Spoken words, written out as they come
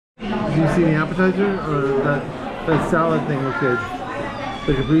Did you see the appetizer or that salad thing looked good?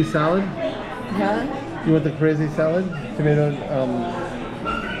 The Capri salad? Huh? You want the crazy salad? Tomato,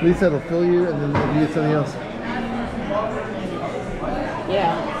 at least that'll fill you and then you get something else.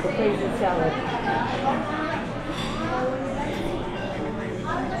 Yeah, the crazy salad.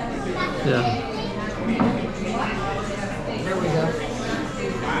 Yeah. There we go.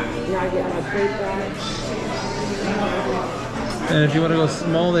 Now I get my plate back. And if you want to go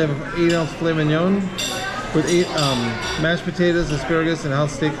small, they have an 8-ounce filet mignon with 8 mashed potatoes, asparagus, and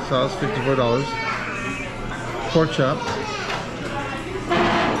house steak sauce, $54. Pork chop.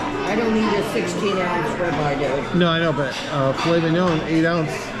 I don't need a 16-ounce ribeye, dude. No, I know, but filet mignon,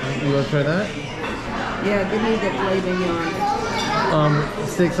 8-ounce. You want to try that? Yeah, give me the filet mignon.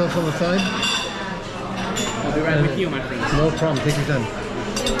 Steak sauce on the side. I'll be right with you, my friend. No problem. Take your time.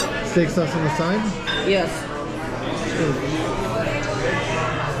 Steak sauce on the side. Yes.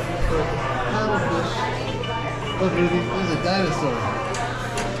 Look, there's a dinosaur.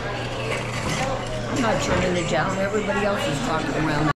 I'm not turning it down. Everybody else is talking around.